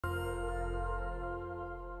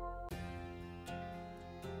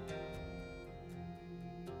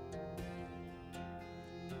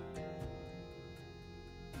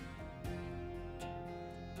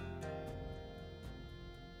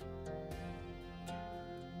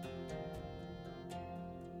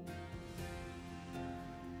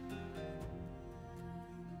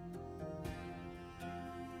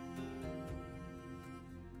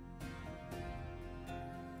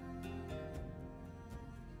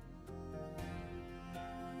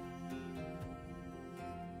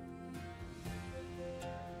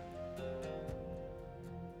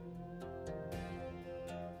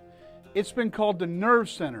It's been called the nerve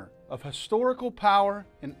center of historical power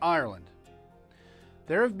in Ireland.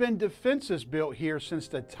 There have been defenses built here since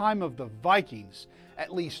the time of the Vikings,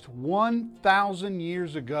 at least 1,000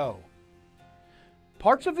 years ago.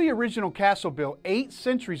 Parts of the original castle built 8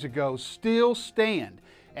 centuries ago still stand,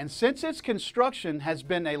 and since its construction has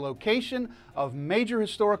been a location of major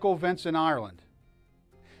historical events in Ireland.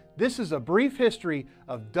 This is a brief history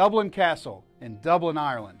of Dublin Castle in Dublin,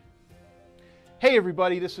 Ireland. Hey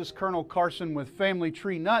everybody, this is Colonel Carson with Family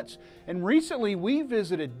Tree Nuts, and recently we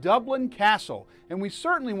visited Dublin Castle, and we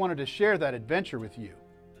certainly wanted to share that adventure with you.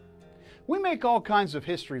 We make all kinds of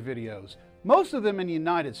history videos, most of them in the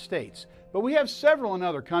United States, but we have several in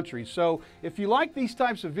other countries, so if you like these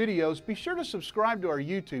types of videos, be sure to subscribe to our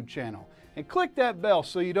YouTube channel and click that bell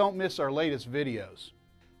so you don't miss our latest videos.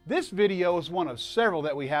 This video is one of several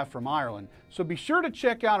that we have from Ireland, so be sure to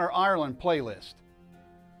check out our Ireland playlist.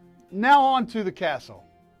 Now on to the castle.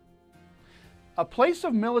 A place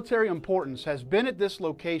of military importance has been at this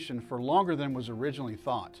location for longer than was originally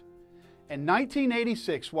thought. In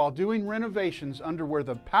 1986, while doing renovations under where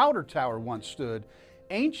the Powder Tower once stood,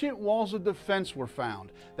 ancient walls of defense were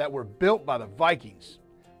found that were built by the Vikings,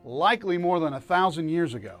 likely more than 1,000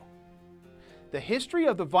 years ago. The history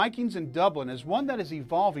of the Vikings in Dublin is one that is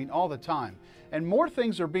evolving all the time, and more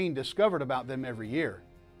things are being discovered about them every year.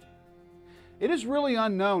 It is really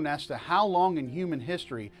unknown as to how long in human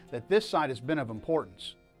history that this site has been of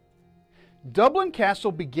importance. Dublin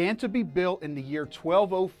Castle began to be built in the year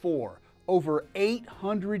 1204, over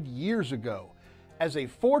 800 years ago, as a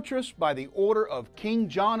fortress by the order of King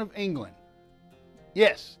John of England.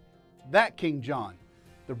 Yes, that King John,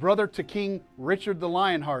 the brother to King Richard the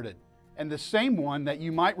Lionhearted, and the same one that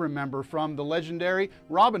you might remember from the legendary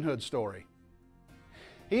Robin Hood story.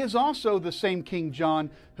 He is also the same King John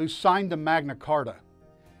who signed the Magna Carta.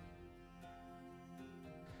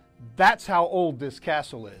 That's how old this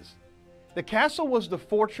castle is. The castle was the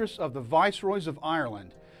fortress of the Viceroys of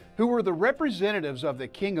Ireland, who were the representatives of the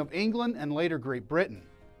King of England and later Great Britain.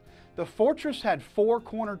 The fortress had 4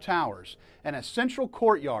 corner towers and a central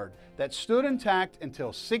courtyard that stood intact until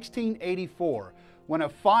 1684, when a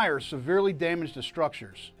fire severely damaged the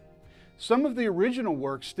structures. Some of the original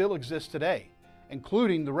work still exists today,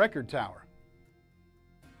 including the Record Tower.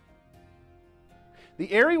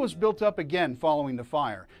 The area was built up again following the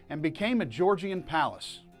fire and became a Georgian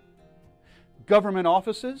palace. Government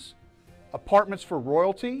offices, apartments for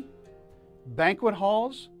royalty, banquet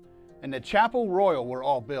halls, and the Chapel Royal were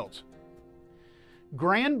all built.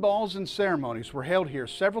 Grand balls and ceremonies were held here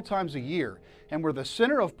several times a year and were the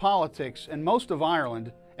center of politics in most of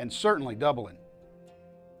Ireland and certainly Dublin.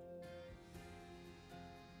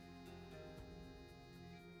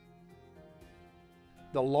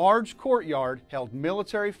 The large courtyard held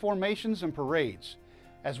military formations and parades,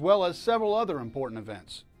 as well as several other important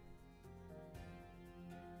events.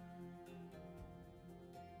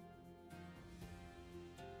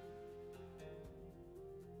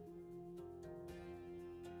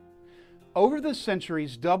 Over the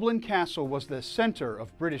centuries, Dublin Castle was the center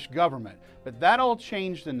of British government, but that all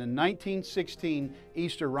changed in the 1916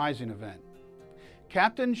 Easter Rising event.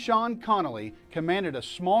 Captain Sean Connolly commanded a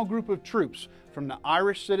small group of troops from the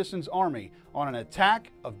Irish Citizens' Army on an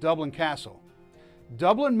attack of Dublin Castle.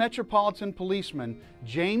 Dublin Metropolitan Policeman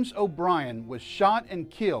James O'Brien was shot and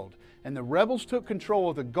killed, and the rebels took control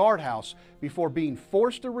of the guardhouse before being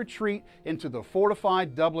forced to retreat into the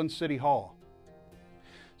fortified Dublin City Hall.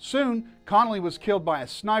 Soon, Connolly was killed by a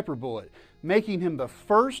sniper bullet, making him the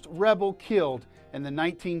first rebel killed in the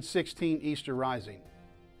 1916 Easter Rising.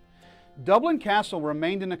 Dublin Castle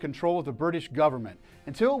remained in the control of the British government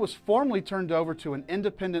until it was formally turned over to an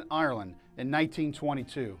independent Ireland in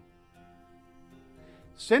 1922.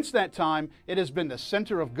 Since that time, it has been the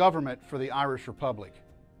center of government for the Irish Republic.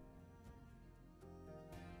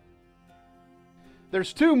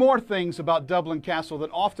 There's 2 more things about Dublin Castle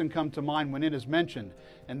that often come to mind when it is mentioned,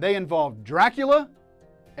 and they involve Dracula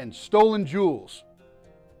and stolen jewels.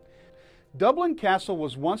 Dublin Castle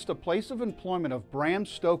was once the place of employment of Bram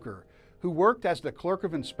Stoker, who worked as the clerk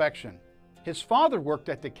of inspection. His father worked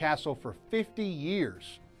at the castle for 50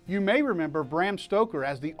 years. You may remember Bram Stoker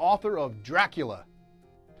as the author of Dracula.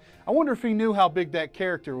 I wonder if he knew how big that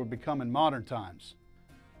character would become in modern times.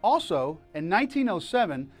 Also, in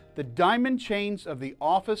 1907, the diamond chains of the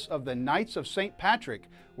Office of the Knights of St. Patrick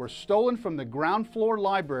were stolen from the ground floor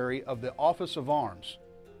library of the Office of Arms.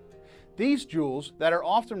 These jewels, that are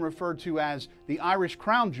often referred to as the Irish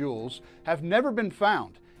Crown Jewels, have never been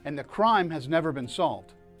found, and the crime has never been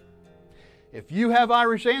solved. If you have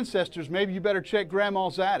Irish ancestors, maybe you better check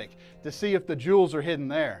Grandma's attic to see if the jewels are hidden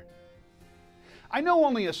there. I know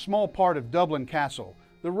only a small part of Dublin Castle,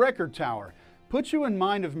 the Record Tower, puts you in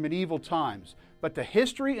mind of medieval times, but the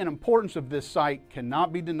history and importance of this site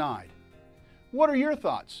cannot be denied. What are your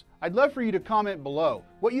thoughts? I'd love for you to comment below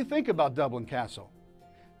what you think about Dublin Castle.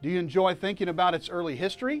 Do you enjoy thinking about its early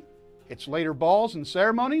history, its later balls and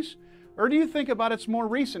ceremonies? Or do you think about its more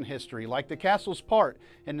recent history, like the castle's part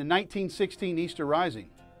in the 1916 Easter Rising?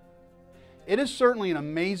 It is certainly an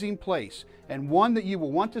amazing place, and one that you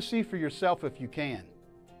will want to see for yourself if you can.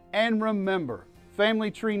 And remember,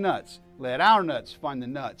 family tree nuts, let our nuts find the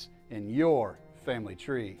nuts in your family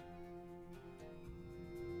tree.